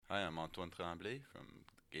I'm Antoine Tremblay from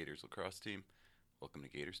Gaiters lacrosse team. Welcome to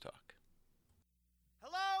Gaiter Talk.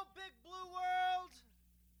 Hello, big blue world!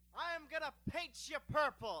 I am gonna paint you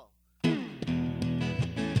purple!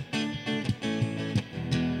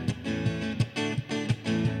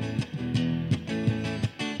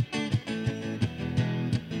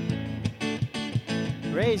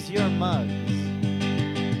 Raise your mugs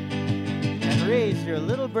and raise your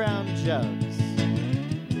little brown jugs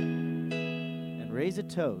and raise a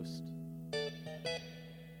toast.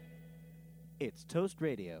 It's Toast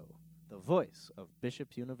Radio, the voice of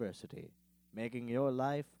Bishop's University, making your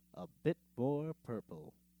life a bit more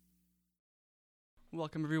purple.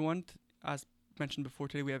 Welcome, everyone. As mentioned before,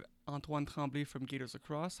 today we have Antoine Tremblay from Gaiters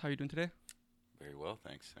Lacrosse. How are you doing today? Very well,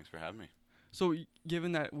 thanks. Thanks for having me. So,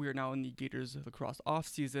 given that we are now in the Gaiters Lacrosse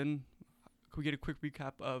off-season, could we get a quick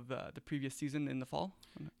recap of the previous season in the fall?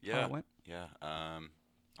 Yeah, how that went? yeah.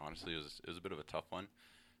 Honestly, it was a bit of a tough one.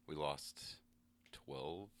 We lost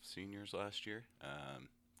 12 seniors last year,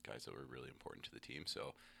 guys that were really important to the team.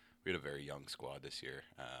 So we had a very young squad this year.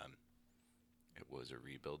 It was a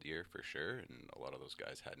rebuild year for sure, and a lot of those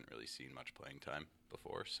guys hadn't really seen much playing time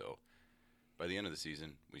before. So by the end of the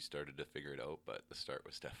season, we started to figure it out, but the start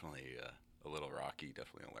was definitely a little rocky,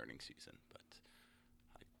 definitely a learning season. But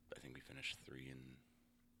I think we finished 3-9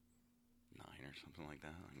 or something like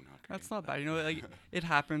that. Like not That's great, not bad. You know, like it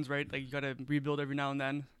happens, right? Like you got to rebuild every now and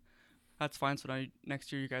then. That's fine. So now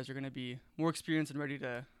next year, you guys are going to be more experienced and ready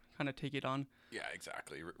to kind of take it on. Yeah,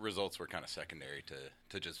 exactly. Results were kind of secondary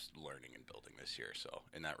to just learning and building this year. So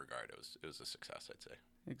in that regard, it was a success, I'd say.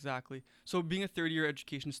 Exactly. So being a third-year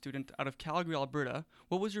education student out of Calgary, Alberta,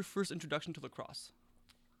 what was your first introduction to lacrosse?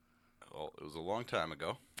 Well, it was a long time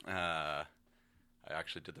ago. I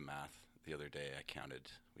actually did the math the other day. I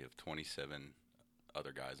counted. We have 27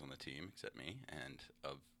 other guys on the team except me, and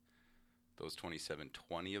of those 27,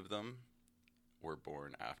 20 of them were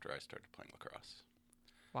born after I started playing lacrosse.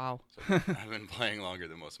 Wow. So I've been playing longer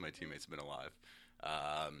than most of my teammates have been alive.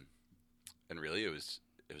 And really, it was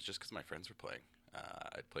just because my friends were playing.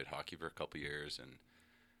 I'd played hockey for a couple years, and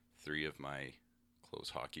 3 of my close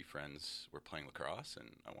hockey friends were playing lacrosse,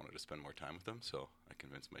 and I wanted to spend more time with them, so I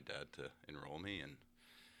convinced my dad to enroll me, and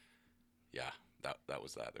yeah, that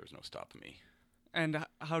was that. There was no stopping me. And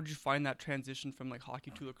how did you find that transition from like hockey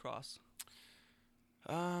to lacrosse?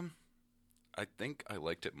 I think I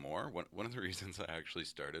liked it more. One of the reasons I actually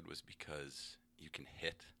started was because you can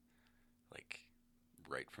hit like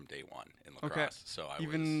right from day one in lacrosse. Okay. So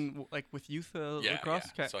Like with youth lacrosse? Yeah.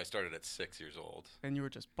 Okay. So I started at 6 years old. And you were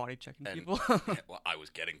just body checking And, people? well, I was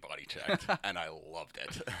getting body checked, and I loved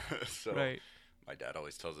it. So right. My dad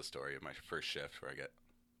always tells the story of my first shift where I get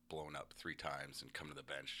blown up 3 times and come to the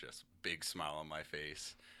bench, just big smile on my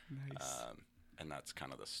face. Nice. And that's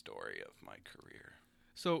kind of the story of my career.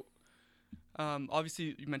 So,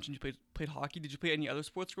 obviously, you mentioned you played hockey. Did you play any other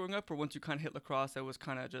sports growing up, or once you kind of hit lacrosse, that was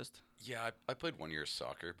kind of just... Yeah, I played 1 year of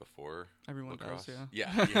soccer before Everyone lacrosse. does,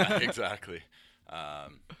 yeah. Yeah, exactly.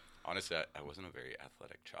 Honestly, I wasn't a very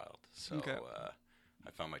athletic child, so Okay. I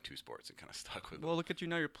found my 2 sports and kind of stuck with Well, them. look at you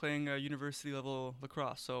now. You're playing university-level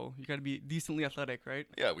lacrosse, so you got to be decently athletic, right?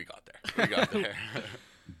 Yeah, we got there.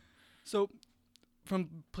 So,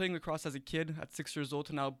 from playing lacrosse as a kid at 6 years old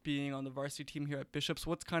to now being on the varsity team here at Bishop's,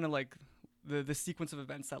 what's kind of like the sequence of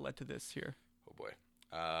events that led to this here? Oh boy.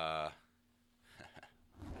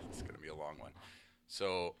 It's going to be a long one.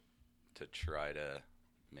 So to try to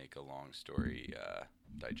make a long story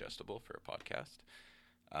digestible for a podcast,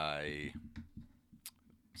 I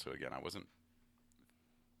wasn't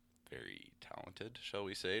very talented, shall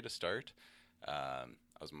we say, to start. I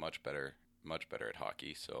was much better at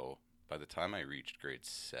hockey. So by the time I reached grade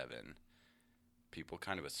 7, people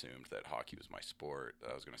kind of assumed that hockey was my sport,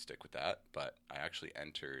 that I was going to stick with that. But I actually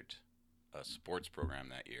entered a sports program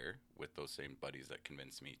that year with those same buddies that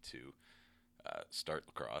convinced me to start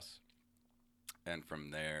lacrosse. And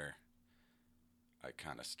from there, I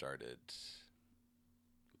kind of started,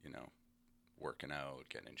 working out,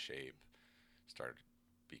 getting in shape, started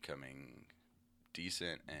becoming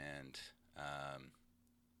decent, and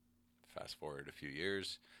fast forward a few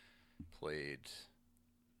years, played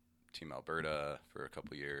Team Alberta for a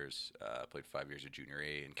couple years, played 5 years of Junior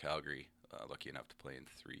A in Calgary, lucky enough to play in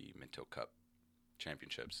 3 Minto Cup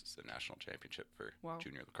championships. It's the national championship for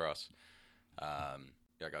junior lacrosse. I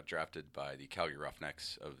got drafted by the Calgary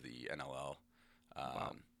Roughnecks of the NLL.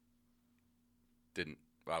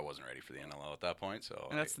 I wasn't ready for the NLL at that point, so.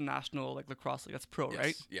 And that's the national lacrosse league. That's pro, yes,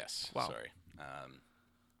 right? Yes. Wow. Sorry.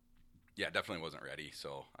 Definitely wasn't ready,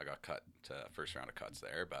 so I got cut to first round of cuts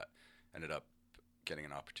there, but ended up getting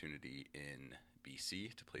an opportunity in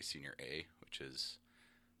BC to play Senior A, which is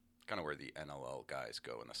kind of where the NLL guys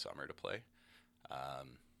go in the summer to play.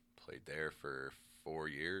 Played there for 4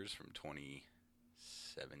 years, from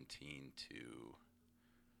 2017 to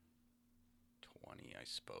 20, I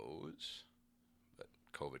suppose. But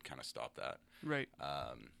COVID kind of stopped that. Right.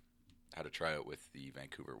 Had a tryout with the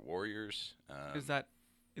Vancouver Warriors. Is that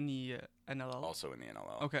in the NLL? Also in the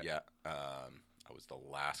NLL. Okay. Yeah. I was the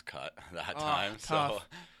last cut that Oh, time. tough.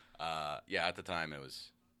 So, yeah, at the time it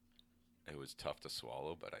was tough to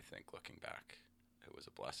swallow, but I think looking back, it was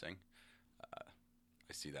a blessing.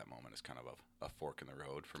 I see that moment as kind of a fork in the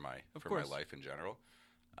road for my life in general.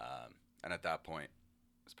 And at that point,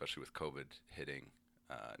 especially with COVID hitting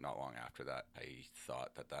not long after that, I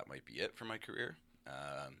thought that might be it for my career.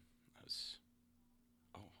 I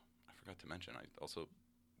forgot to mention, I also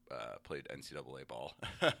played NCAA ball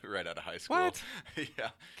right out of high school. What?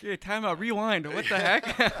 Yeah. Okay, time out. Rewind. What the heck?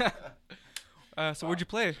 So where'd you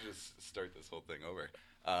play? Just start this whole thing over.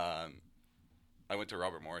 I went to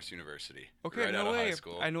Robert Morris University. Okay, right no out of way. high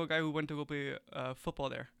school. I know a guy who went to go play football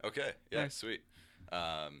there. Okay, yeah, Nice. sweet.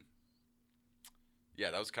 Yeah,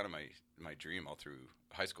 that was kind of my dream all through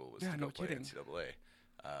high school, was to no go play kidding. NCAA.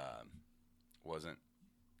 Wasn't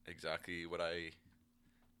exactly what I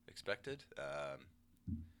expected.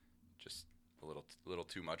 Just a little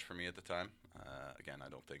too much for me at the time. Again, I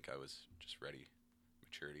don't think I was just ready,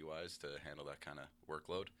 maturity-wise, to handle that kind of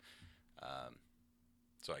workload.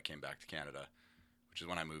 So I came back to Canada, which is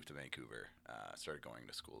when I moved to Vancouver. Started going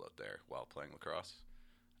to school out there while playing lacrosse.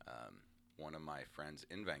 One of my friends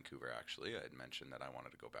in Vancouver, actually, I had mentioned that I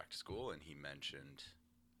wanted to go back to school, and he mentioned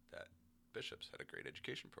that Bishops had a great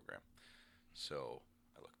education program. So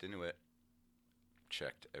I looked into it,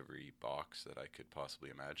 checked every box that I could possibly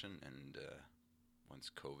imagine, and once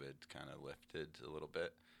COVID kind of lifted a little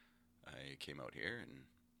bit, I came out here, and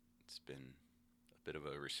it's been a bit of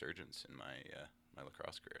a resurgence in my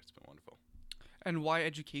lacrosse career. It's been wonderful. And why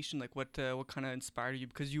education? Like, what kind of inspired you?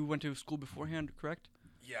 Because you went to school beforehand, correct?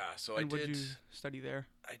 Yeah, so And I what did. did you study there?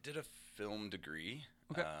 I did a film degree,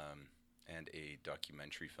 Okay. and a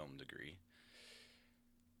documentary film degree.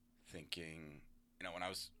 Thinking, when I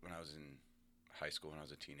was in high school, when I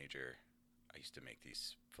was a teenager, I used to make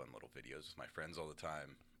these fun little videos with my friends all the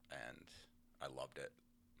time, and I loved it.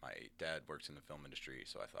 My dad works in the film industry,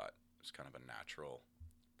 so I thought it was kind of a natural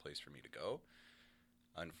place for me to go.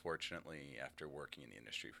 Unfortunately, after working in the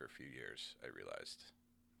industry for a few years, I realized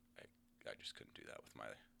I just couldn't do that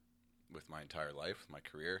with my entire life, with my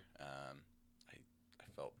career. I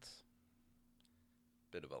felt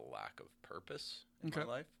a bit of a lack of purpose in my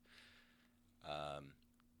life.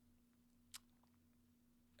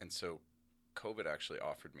 And so COVID actually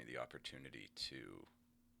offered me the opportunity to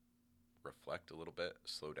reflect a little bit,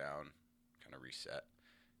 slow down, kind of reset,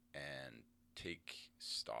 and take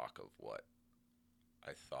stock of what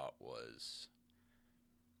I thought was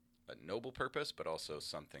a noble purpose, but also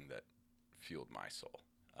something that fueled my soul.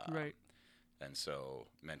 Right. And so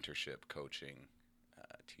mentorship, coaching,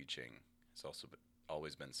 teaching has also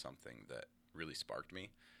always been something that really sparked me,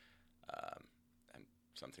 and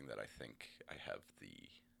something that I think I have the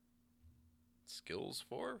skills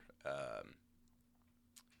for.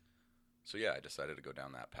 So yeah, I decided to go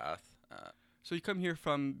down that path. So you come here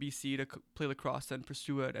from BC to play lacrosse and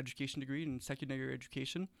pursue an education degree in secondary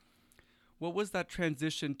education. What was that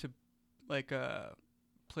transition to, like,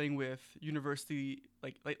 playing with university,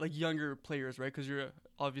 like younger players, right? Because you're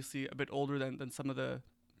obviously a bit older than some of the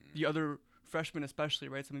other freshmen, especially,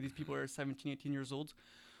 right? Some of these people are 17, 18 years old.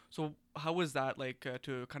 So how was that, like,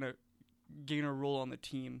 to kind of gain a role on the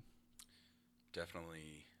team?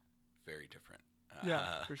 Definitely very different.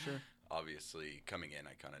 Yeah, for sure. Obviously, coming in,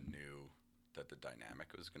 I kind of knew that the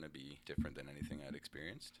dynamic was going to be different than anything I'd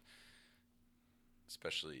experienced.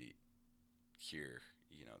 Especially here,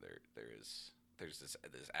 there's this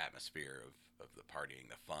atmosphere of the partying,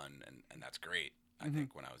 the fun, and that's great. I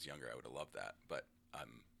think when I was younger, I would have loved that, but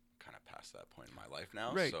I'm kind of past that point in my life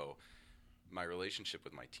now. Right. So my relationship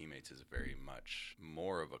with my teammates is very much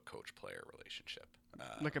more of a coach-player relationship.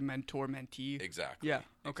 Like a mentor-mentee? Exactly. Yeah,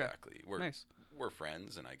 okay. Exactly. Nice. We're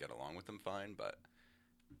friends, and I get along with them fine, but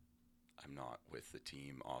I'm not with the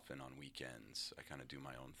team often on weekends. I kind of do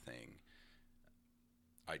my own thing.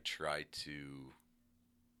 I try to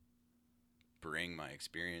bring my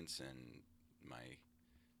experience and my,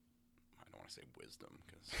 I don't want to say wisdom,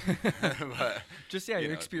 because but just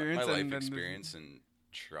your experience, my life experience, and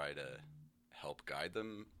try to help guide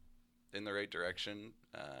them in the right direction,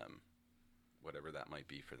 whatever that might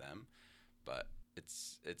be for them. But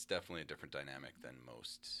it's definitely a different dynamic than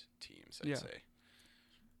most teams, I'd say.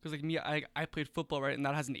 Because like me, I played football, right, and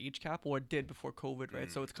that has an age cap, or it did before COVID,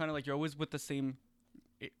 right? So it's kind of like you're always with the same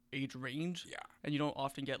age range. Yeah. And you don't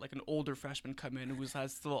often get like an older freshman come in who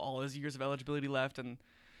has still all his years of eligibility left, and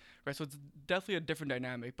right. So it's definitely a different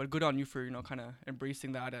dynamic. But good on you for kind of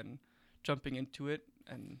embracing that and jumping into it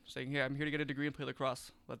and saying, "Hey, I'm here to get a degree and play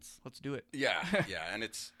lacrosse. Let's do it." Yeah, yeah, and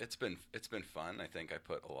it's been fun. I think I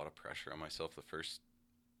put a lot of pressure on myself the first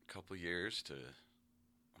couple years to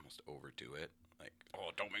almost overdo it. Like, oh,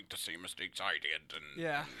 don't make the same mistakes I did, and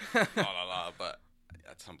Yeah. and la la la. But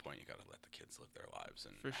at some point, you got to let the kids live their lives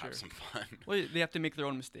and For have sure. some fun. Well, they have to make their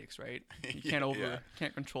own mistakes, right? You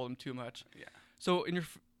can't control them too much. Yeah. So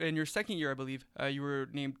in your second year, I believe, you were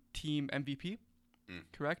named team MVP,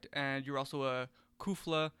 correct? And you were also a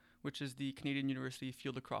CUFLA, which is the Canadian University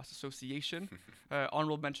Field Lacrosse Association,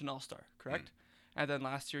 honorable mention All-Star, correct? And then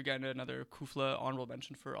last year, again, another CUFLA honorable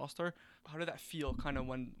mention for All-Star. How did that feel kind of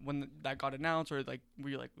when that got announced? Or like, were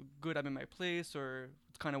you like, good, I'm in my place? Or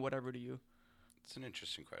it's kind of whatever to you? It's an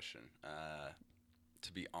interesting question.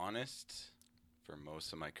 To be honest, for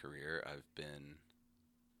most of my career, I've been,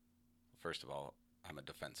 first of all, I'm a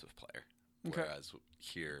defensive player. Okay. Whereas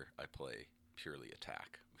here, I play purely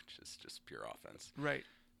attack, which is just pure offense. Right.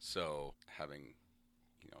 So having,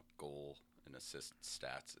 goal and assist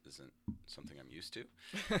stats isn't something I'm used to.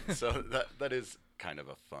 So that is kind of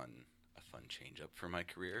a fun change up for my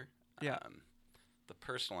career. Yeah. The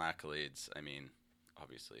personal accolades, I mean,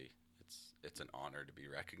 obviously it's an honor to be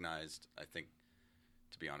recognized. I think,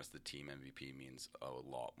 to be honest, the team MVP means a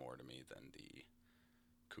lot more to me than the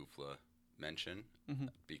CUFLA mention,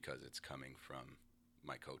 because it's coming from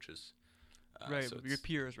my coaches. Right, so your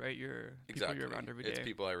peers, right? Your exactly. people you're around every day. It's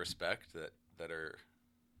people I respect that are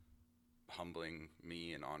humbling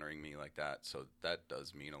me and honoring me like that. So that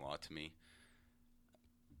does mean a lot to me.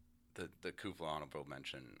 The CUFLA honorable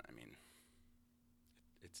mention, I mean,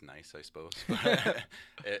 it's nice, I suppose. But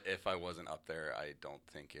if I wasn't up there, I don't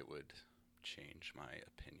think it would change my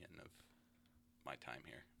opinion of my time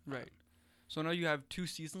here. Right. So now you have 2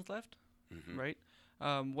 seasons left, right?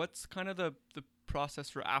 What's kind of the process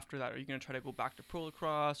for after that? Are you going to try to go back to pro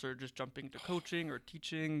lacrosse or just jumping to coaching or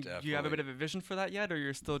teaching? Definitely. Do you have a bit of a vision for that yet, or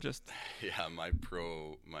you're still just... Yeah, my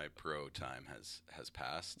pro time has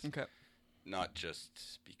passed. Okay. Not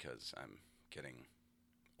just because I'm getting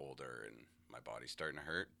older and my body's starting to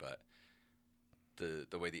hurt, but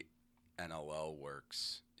the way the NLL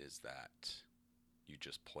works is that you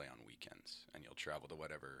just play on weekends, and you'll travel to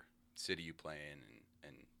whatever city you play in,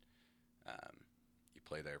 and you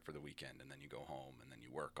play there for the weekend, and then you go home, and then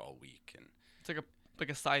you work all week. And it's like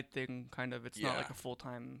a side thing, kind of. It's not like a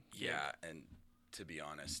full-time gig. Yeah, and to be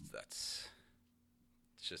honest, it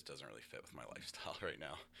just doesn't really fit with my lifestyle right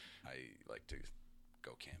now. I like to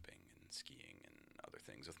go camping and skiing and other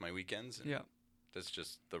things with my weekends, and that's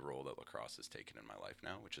just the role that lacrosse has taken in my life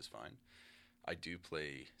now, which is fine. I do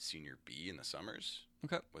play senior B in the summers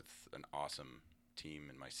with an awesome team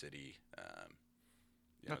in my city.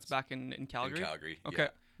 That's back in Calgary? In Calgary, okay,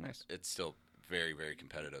 yeah. Nice. It's still very, very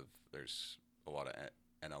competitive. There's a lot of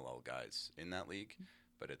NLL guys in that league,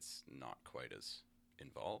 but it's not quite as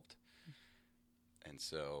involved. And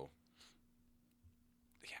so,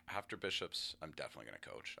 yeah, after Bishops, I'm definitely going to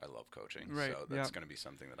coach. I love coaching. Right, So that's going to be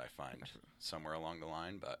something that I find somewhere along the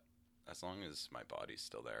line. But as long as my body's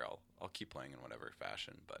still there, I'll keep playing in whatever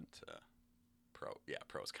fashion. But pro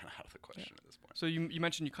is kind of out of the question at this point. So you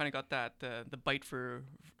mentioned you kind of got that the bite for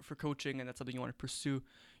coaching, and that's something you want to pursue.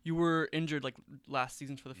 You were injured like last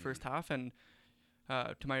season for the first half, and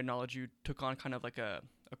to my knowledge, you took on kind of like a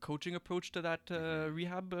coaching approach to that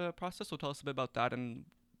rehab process. So tell us a bit about that and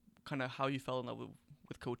kind of how you fell in love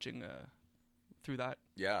with coaching through that.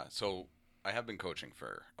 Yeah, so I have been coaching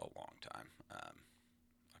for a long time.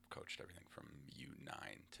 I've coached everything from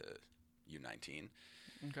U9 to U19.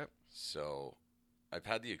 Okay. So I've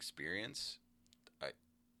had the experience.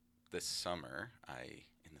 This summer,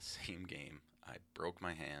 in the same game, I broke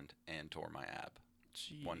my hand and tore my ab.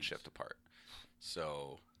 Jeez. One shift apart.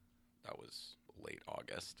 So that was late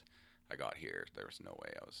August. I got here. There was no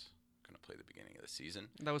way I was going to play the beginning of the season.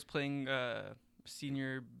 That was playing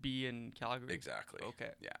senior B in Calgary? Exactly.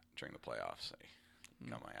 Okay. Yeah, during the playoffs, I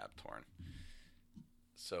got my ab torn.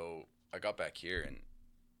 So I got back here, and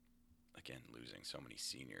again, losing so many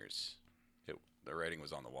seniors, the writing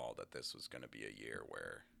was on the wall that this was going to be a year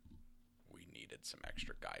where we needed some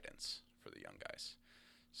extra guidance for the young guys.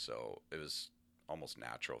 So it was almost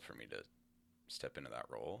natural for me to step into that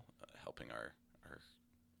role, helping our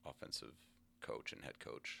offensive coach and head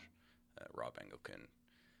coach, Rob Engelken,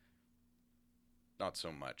 not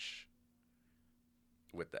so much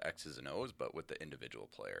with the X's and O's, but with the individual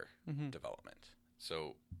player development.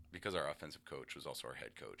 So because our offensive coach was also our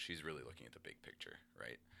head coach, he's really looking at the big picture,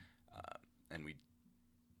 right? And we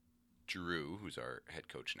Drew, who's our head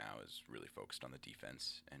coach now, is really focused on the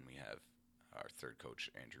defense, and we have our third coach,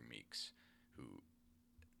 Andrew Meeks, who,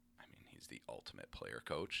 I mean, he's the ultimate player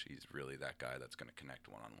coach. He's really that guy that's going to connect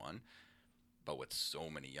one-on-one. But with so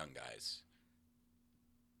many young guys,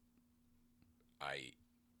 I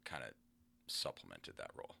kind of supplemented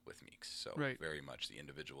that role with Meeks. So very much the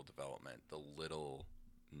individual development, the little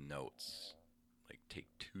notes, like take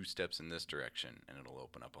 2 steps in this direction and it'll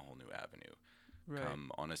open up a whole new avenue.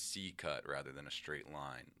 Come on a C cut rather than a straight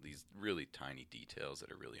line. These really tiny details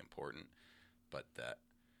that are really important, but that,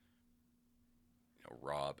 you know,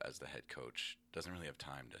 Rob as the head coach doesn't really have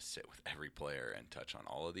time to sit with every player and touch on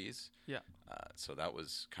all of these. Yeah. So that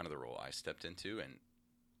was kind of the role I stepped into, and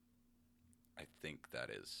I think that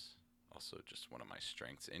is also just one of my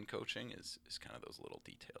strengths in coaching is kind of those little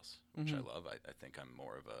details, which I love. I think I'm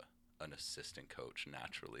more of an assistant coach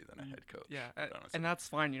naturally than a head coach. Yeah, and that's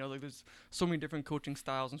fine. You know, like there's so many different coaching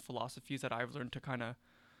styles and philosophies that I've learned to kind of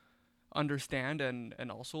understand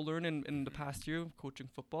and also learn in the past year coaching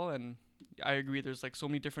football. And I agree, there's like so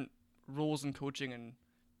many different roles in coaching, and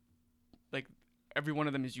like every one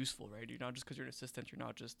of them is useful, right? You're not just because you're an assistant, you're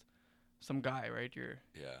not just some guy, right?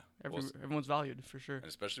 Everyone's valued for sure. And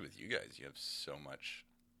especially with you guys, you have so much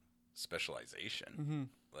specialization.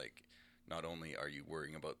 Like, not only are you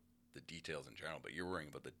worrying about the details in general, but you're worrying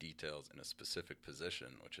about the details in a specific position,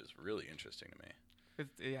 which is really interesting to me.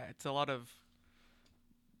 It's a lot of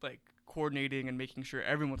like coordinating and making sure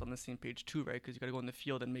everyone's on the same page too, right? Because you got to go in the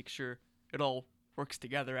field and make sure it all works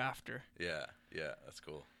together after. Yeah, that's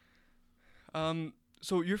cool.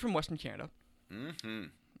 So you're from Western Canada.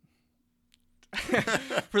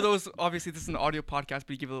 For those, obviously this is an audio podcast,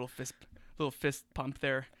 but you give a little fist pump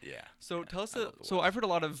there. Yeah. So tell us. I've heard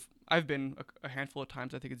I've been a handful of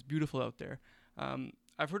times. I think it's beautiful out there.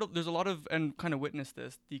 I've heard there's a lot of, and kind of witnessed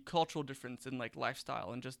this, the cultural difference in like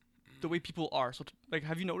lifestyle and just the way people are. So like,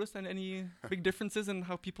 have you noticed any big differences in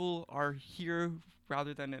how people are here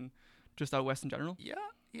rather than in just out west in general? Yeah,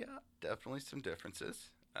 definitely some differences.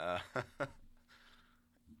 I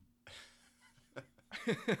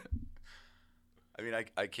mean,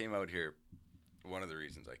 I came out here. One of the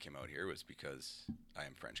reasons I came out here was because I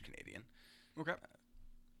am French Canadian. Okay.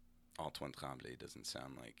 Antoine Tremblay doesn't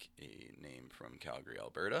sound like a name from Calgary,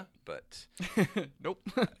 Alberta, but nope.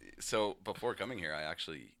 So before coming here, I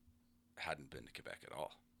actually hadn't been to Quebec at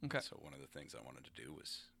all. Okay. So one of the things I wanted to do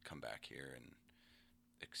was come back here and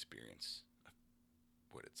experience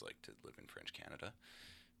what it's like to live in French Canada.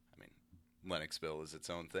 I mean, Lennoxville is its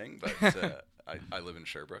own thing, but I live in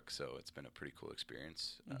Sherbrooke, so it's been a pretty cool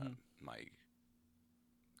experience. My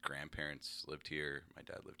grandparents lived here. My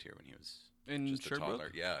dad lived here when he was just Sherbrooke? a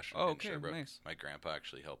toddler. Yeah, okay, Sherbrooke. Nice. My grandpa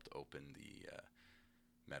actually helped open the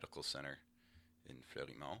medical center in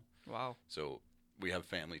Fleurimont. Wow. So we have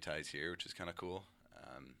family ties here, which is kind of cool.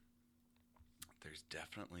 There's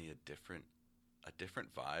definitely a different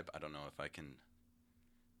vibe. I don't know if I can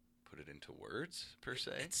put it into words per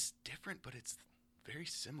se. It's different, but it's very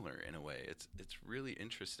similar in a way. It's really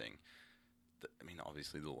interesting. I mean,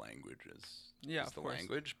 obviously the language is the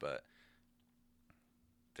language, but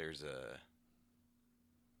there's a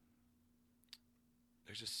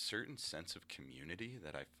certain sense of community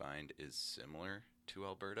that I find is similar to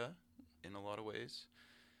Alberta in a lot of ways.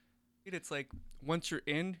 It's like once you're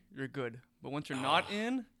in, you're good, but once you're not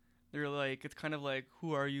in, they're like, it's kind of like,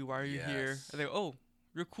 who are you? Why are you here? And they go, oh,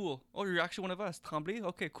 you're cool. Oh, you're actually one of us, Tremblay.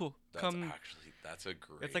 Okay, cool. That's a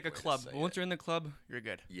great. It's like a club. Once you're in the club, you're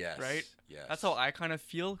good. Yes. Right. Yes. That's how I kind of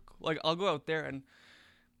feel. Like I'll go out there and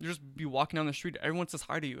you just be walking down the street. Everyone says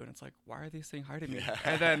hi to you, and it's like, why are they saying hi to me? Yeah.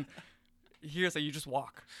 And then here it's like you just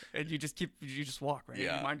walk and you just walk, right?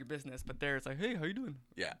 Yeah. You mind your business. But there it's like, hey, how you doing?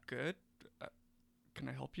 Yeah. Good. Can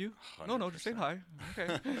I help you? 100%. No, just say hi.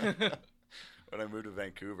 Okay. When I moved to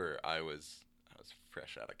Vancouver, I was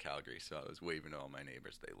fresh out of Calgary, so I was waving to all my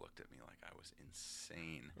neighbors. They looked at me like I was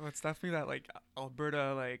insane. Well, it's definitely that like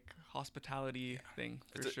Alberta like hospitality thing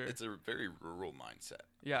for sure. It's a very rural mindset.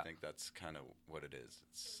 Yeah. I think that's kind of what it is.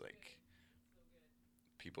 It's like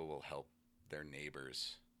people will help their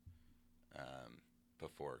neighbors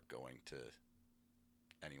before going to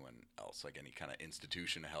anyone else, like any kind of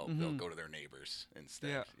institution to help. They'll go to their neighbors instead.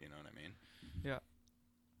 Yeah. You know what I mean? Yeah.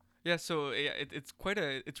 Yeah, so it's quite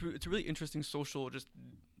it's a really interesting social just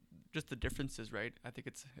the differences, right? I think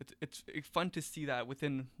it's fun to see that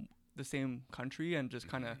within the same country and just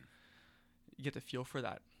kind of get the feel for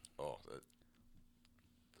that. Oh,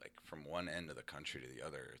 like from one end of the country to the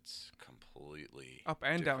other, it's completely up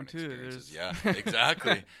and down too. Yeah,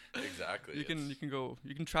 exactly, exactly. You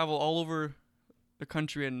can travel all over the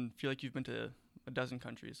country and feel like you've been to a dozen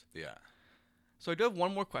countries. Yeah. So I do have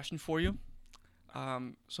one more question for you.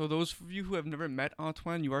 So those of you who have never met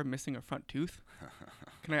Antoine, you are missing a front tooth.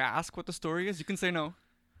 Can I ask what the story is? You can say no.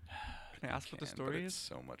 Can I ask what the story it's is?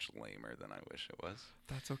 so much lamer than I wish it was.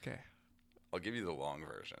 That's okay. I'll give you the long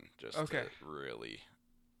version just Okay. to really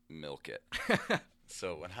milk it.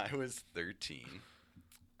 So when I was 13,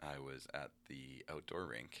 I was at the outdoor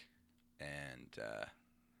rink, and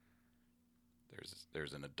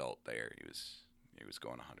there's an adult there. He was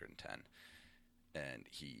going 110, and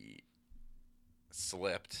he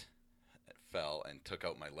slipped, fell, and took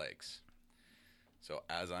out my legs. So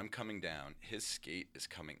as I'm coming down, his skate is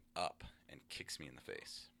coming up and kicks me in the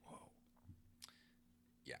face. Whoa.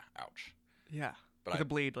 Yeah, ouch. Yeah. But Like a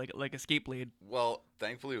blade, like a skate blade. Well,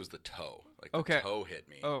 thankfully it was the toe. Like Okay. the toe hit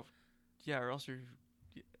me. Oh, yeah, or else you're...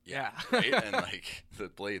 Yeah. Right? And like the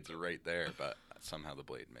blades are right there, but somehow the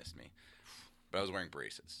blade missed me. But I was wearing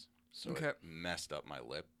braces. So Okay. it messed up my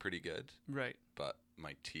lip pretty good, Right. but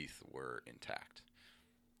my teeth were intact.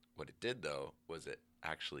 What it did though was it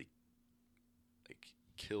actually like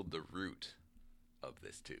killed the root of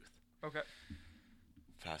this tooth. Okay.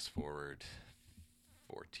 Fast forward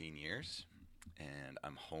 14 years, and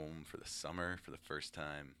I'm home for the summer for the first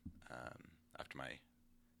time. After my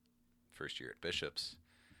first year at Bishop's,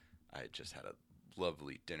 I had just had a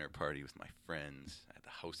lovely dinner party with my friends. I had the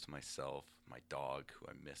house to myself, my dog, who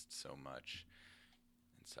I missed so much.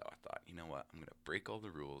 And so I thought, you know what? I'm going to break all the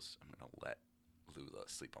rules. I'm going to let Lula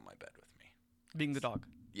sleep on my bed with me. Being the dog.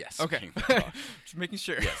 Yes. Okay. Being the dog. Just making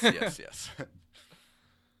sure. Yes.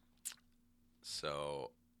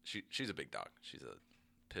 So she's a big dog. She's a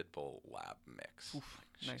pit bull lab mix. Oof,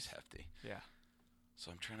 she's nice. hefty. Yeah.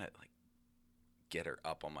 So I'm trying to like get her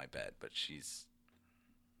up on my bed, but she's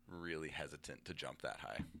really hesitant to jump that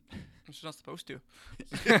high. She's not supposed to.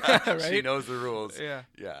 She Right? knows the rules. Yeah.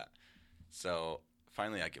 Yeah. So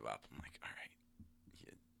finally I give up. I'm like, all right,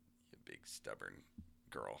 you big stubborn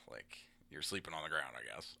girl. Like, you're sleeping on the ground,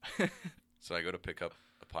 I guess. So I go to pick up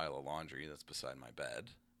a pile of laundry that's beside my bed,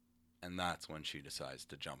 and that's when she decides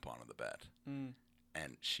to jump onto the bed. Mm.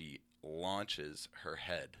 And she launches her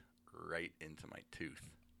head right into my tooth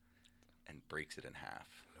and breaks it in half.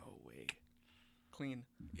 No way. Clean.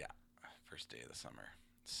 Yeah, first day of the summer.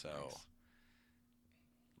 So Nice.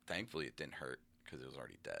 thankfully it didn't hurt because it was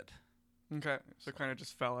already dead. Okay. So it kind of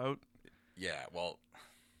just fell out. Yeah, well,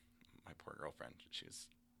 my poor girlfriend, she was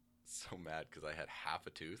so mad because I had half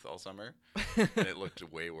a tooth all summer, and it looked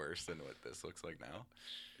way worse than what this looks like now.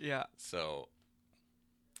 Yeah. So,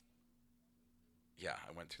 yeah,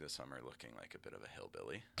 I went through the summer looking like a bit of a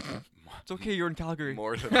hillbilly. It's okay. You're in Calgary.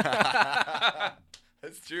 More than that.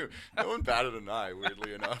 That's true. No one batted an eye,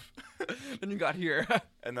 weirdly enough. Then you got here.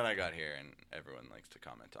 And then I got here, and everyone likes to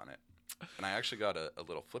comment on it. And I actually got a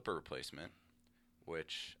little flipper replacement,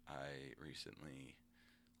 which I recently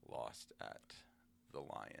lost at the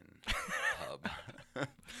Lion Hub.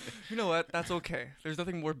 You know what? That's okay. There's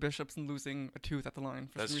nothing more Bishops than losing a tooth at the line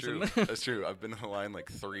for That's some true. reason. That's true. I've been in the line like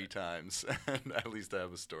 3 times, and at least I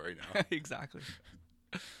have a story now. Exactly.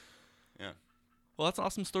 Yeah. Well, that's an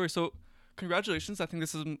awesome story. So, congratulations. I think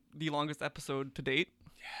this is the longest episode to date.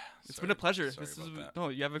 Yeah. It's been a pleasure. Sorry This about is that. no,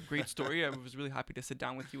 you have a great story. I was really happy to sit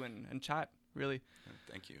down with you and chat. Really.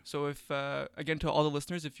 Thank you. So if again to all the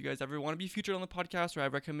listeners, if you guys ever want to be featured on the podcast or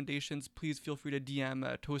have recommendations, please feel free to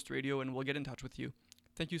DM Toast Radio and we'll get in touch with you.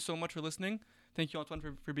 Thank you so much for listening. Thank you, Antoine,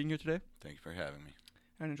 for being here today. Thank you for having me.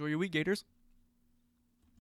 And enjoy your week, Gators.